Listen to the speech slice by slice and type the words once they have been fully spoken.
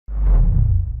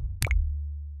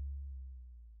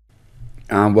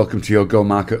And welcome to your Go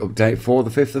Market update for the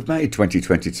 5th of May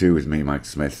 2022 with me, Mike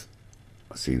Smith,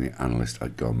 senior analyst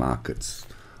at Go Markets.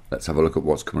 Let's have a look at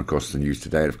what's come across the news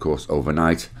today. Of course,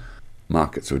 overnight,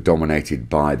 markets were dominated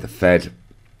by the Fed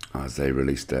as they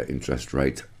released their interest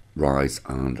rate rise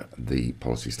and the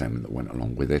policy statement that went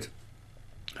along with it.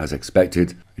 As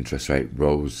expected, interest rate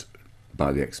rose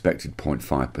by the expected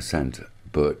 0.5%,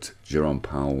 but Jerome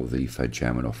Powell, the Fed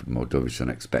chairman, offered more dovish than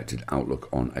expected outlook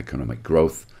on economic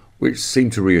growth, which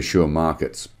seemed to reassure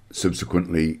markets.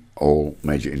 Subsequently, all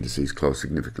major indices closed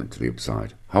significantly to the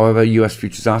upside. However, US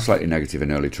futures are slightly negative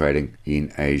in early trading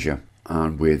in Asia,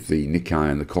 and with the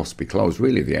Nikkei and the Kospi closed,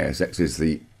 really the ASX is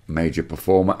the major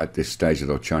performer at this stage,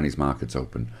 although Chinese markets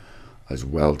open as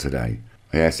well today.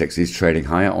 The ASX is trading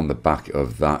higher on the back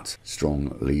of that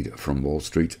strong lead from Wall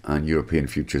Street, and European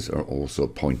futures are also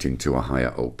pointing to a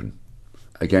higher open.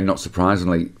 Again, not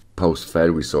surprisingly,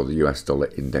 post-Fed we saw the US dollar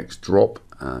index drop,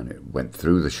 and it went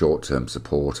through the short-term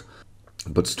support,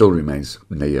 but still remains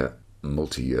near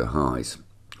multi-year highs.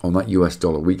 On that US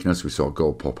dollar weakness, we saw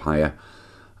gold pop higher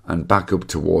and back up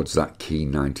towards that key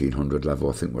 1900 level.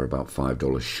 I think we're about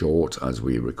 $5 short as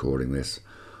we're recording this.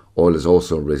 Oil has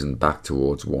also risen back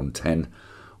towards 110,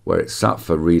 where it sat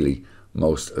for really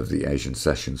most of the Asian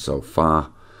session so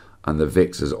far, and the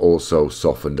VIX has also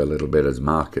softened a little bit as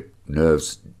market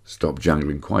nerves stopped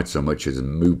jangling quite so much as it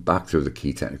moved back through the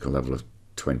key technical level of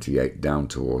 28 down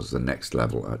towards the next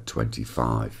level at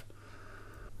 25.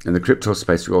 In the crypto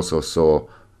space, we also saw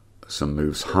some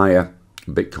moves higher.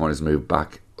 Bitcoin has moved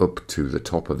back up to the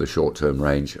top of the short-term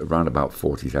range, around about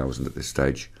 40,000 at this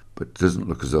stage, but it doesn't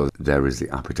look as though there is the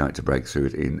appetite to break through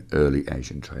it in early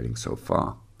Asian trading so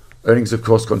far. Earnings, of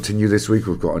course, continue this week.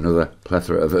 We've got another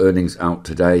plethora of earnings out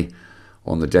today.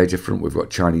 On the data front, we've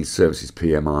got Chinese services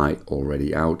PMI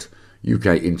already out,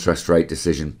 UK interest rate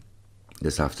decision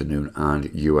this afternoon,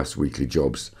 and US weekly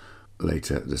jobs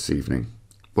later this evening.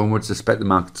 One would suspect the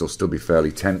markets will still be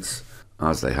fairly tense,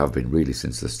 as they have been really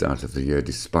since the start of the year,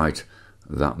 despite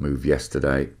that move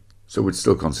yesterday. So we'd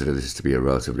still consider this to be a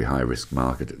relatively high-risk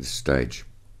market at this stage.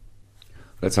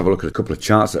 Let's have a look at a couple of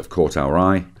charts that have caught our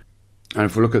eye. And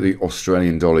if we look at the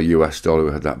Australian dollar, US dollar,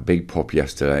 we had that big pop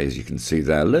yesterday, as you can see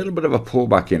there. A little bit of a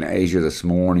pullback in Asia this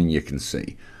morning, you can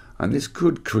see. And this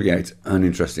could create an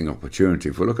interesting opportunity.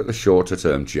 If we look at the shorter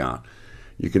term chart,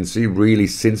 you can see really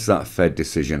since that Fed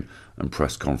decision and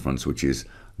press conference, which is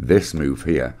this move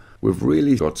here, we've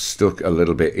really got stuck a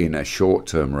little bit in a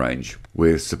short-term range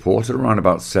with support at around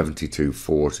about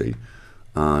 72.40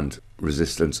 and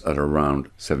resistance at around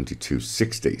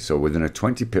 72.60. So within a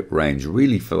 20 pip range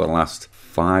really for the last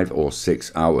 5 or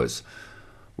 6 hours.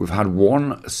 We've had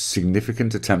one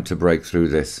significant attempt to break through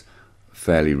this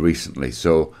fairly recently.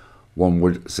 So one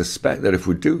would suspect that if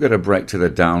we do get a break to the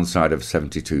downside of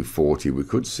 72.40, we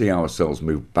could see ourselves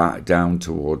move back down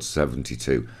towards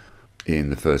 72 in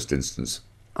the first instance.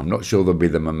 I'm not sure there'll be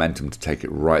the momentum to take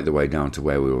it right the way down to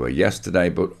where we were yesterday,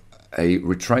 but a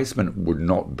retracement would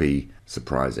not be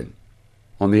surprising.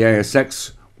 On the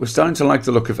ASX, we're starting to like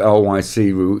the look of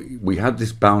LYC. We had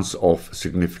this bounce off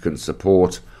significant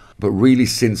support, but really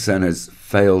since then has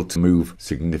failed to move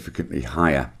significantly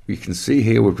higher. You can see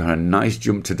here we've got a nice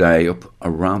jump today up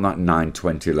around that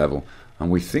 920 level, and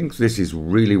we think this is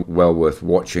really well worth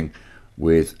watching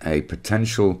with a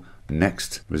potential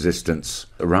next resistance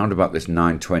around about this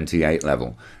 928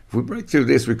 level. If we break through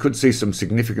this, we could see some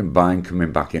significant buying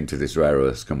coming back into this rare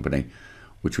earths company,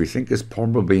 which we think has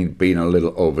probably been a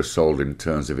little oversold in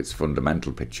terms of its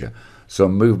fundamental picture. So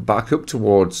move back up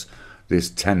towards this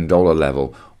 $10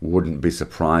 level wouldn't be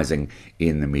surprising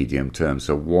in the medium term.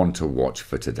 So one to watch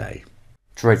for today.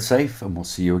 Trade safe, and we'll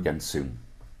see you again soon.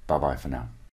 Bye bye for now.